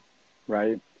pass them,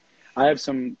 right? I have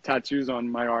some tattoos on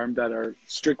my arm that are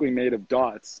strictly made of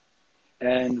dots,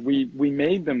 and we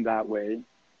made them that way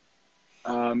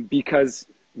because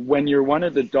when you're one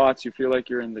of the dots, you feel like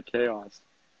you're in the chaos.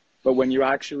 But when you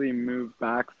actually move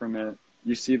back from it,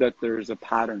 you see that there's a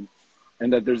pattern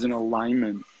and that there's an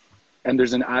alignment and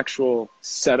there's an actual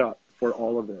setup for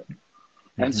all of it.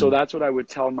 And so that's what I would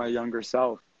tell my younger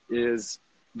self is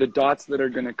the dots that are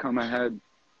going to come ahead,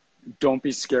 don't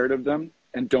be scared of them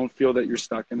and don't feel that you're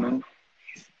stuck in them.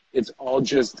 It's all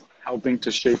just helping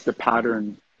to shape the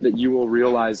pattern that you will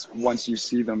realize once you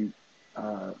see them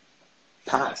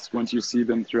pass, once you see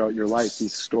them throughout your life,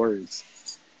 these stories.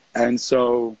 And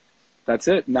so that's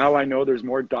it. Now I know there's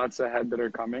more dots ahead that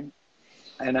are coming,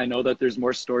 and I know that there's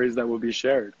more stories that will be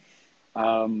shared.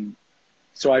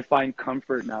 So I find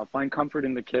comfort now, find comfort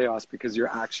in the chaos, because you're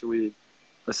actually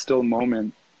a still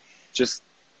moment, just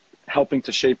helping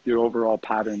to shape the overall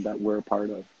pattern that we're a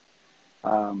part of.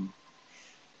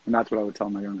 And that's what I would tell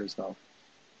my younger self.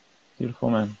 Beautiful,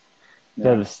 man.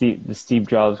 Yeah, the Steve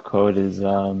Jobs quote is,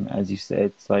 as you say,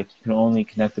 it's like you can only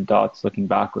connect the dots looking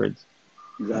backwards.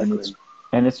 Exactly.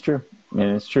 And it's true.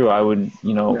 And it's true. I would,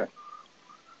 you know,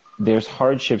 there's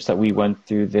hardships that we went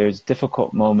through. There's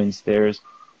difficult moments. There's,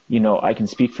 you know, I can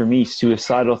speak for me,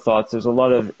 suicidal thoughts. There's a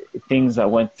lot of things that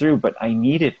went through, but I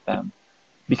needed them.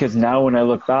 Because now when I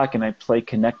look back and I play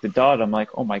connect the dot, I'm like,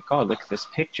 oh my God, look at this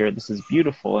picture. This is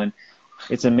beautiful. And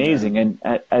it's amazing.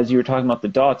 And as you were talking about the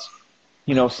dots,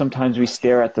 you know, sometimes we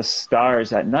stare at the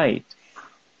stars at night.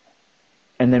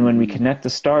 And then when we connect the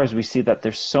stars, we see that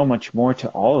there's so much more to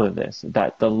all of this,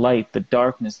 that the light, the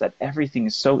darkness, that everything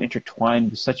is so intertwined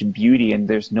with such beauty, and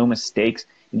there's no mistakes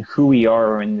in who we are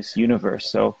or in this universe.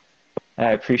 So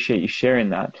I appreciate you sharing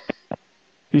that.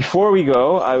 Before we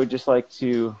go, I would just like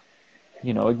to,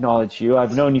 you know, acknowledge you.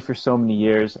 I've known you for so many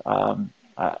years.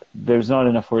 There's not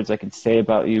enough words I can say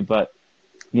about you, but,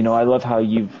 you know, I love how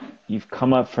you've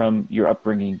come up from your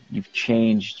upbringing. You've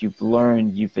changed, you've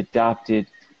learned, you've adapted,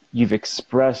 you've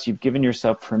expressed, you've given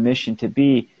yourself permission to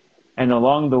be. And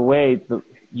along the way,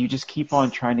 you just keep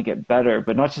on trying to get better,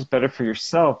 but not just better for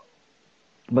yourself,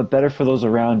 but better for those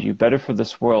around you, better for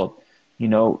this world. You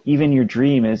know, even your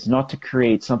dream is not to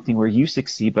create something where you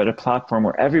succeed, but a platform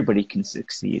where everybody can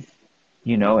succeed.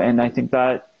 you know, and I think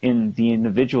that in the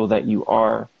individual that you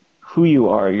are, who you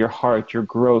are, your heart, your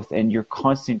growth, and your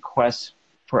constant quest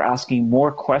for asking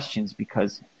more questions,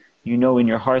 because you know in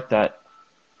your heart that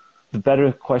the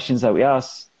better questions that we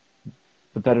ask,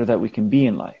 the better that we can be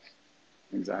in life.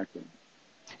 Exactly.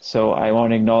 So I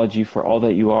want to acknowledge you for all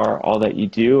that you are, all that you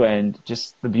do, and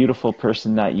just the beautiful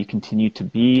person that you continue to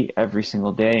be every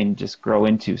single day and just grow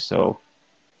into. So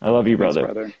I love you, Thanks,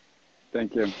 brother. brother.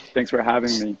 Thank you. Thanks for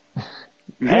having me.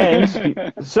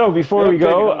 And so before we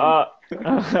go,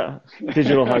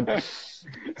 digital hug.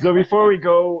 So before we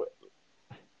go,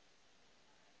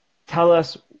 tell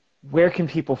us, where can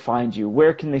people find you?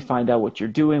 Where can they find out what you're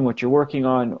doing, what you're working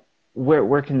on?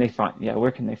 Where can they find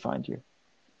you?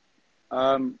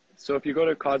 So if you go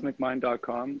to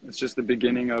cosmicmind.com, it's just the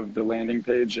beginning of the landing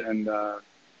page, and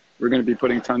we're going to be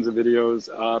putting tons of videos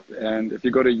up. And if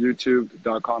you go to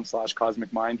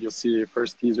youtube.com/cosmicmind, you'll see a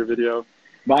first teaser video.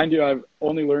 Mind you, I'm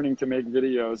only learning to make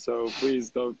videos, so please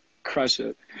don't crush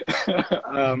it.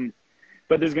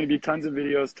 But there's going to be tons of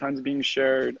videos, tons being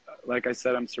shared. Like I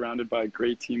said, I'm surrounded by a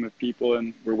great team of people,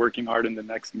 and we're working hard in the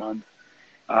next month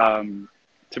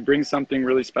to bring something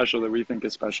really special that we think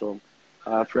is special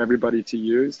for everybody to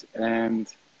use. And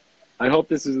I hope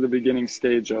this is the beginning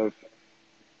stage of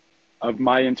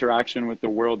my interaction with the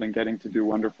world and getting to do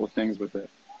wonderful things with it.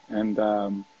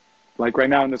 And like right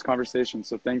now in this conversation.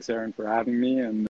 So thanks, Aaron, for having me. And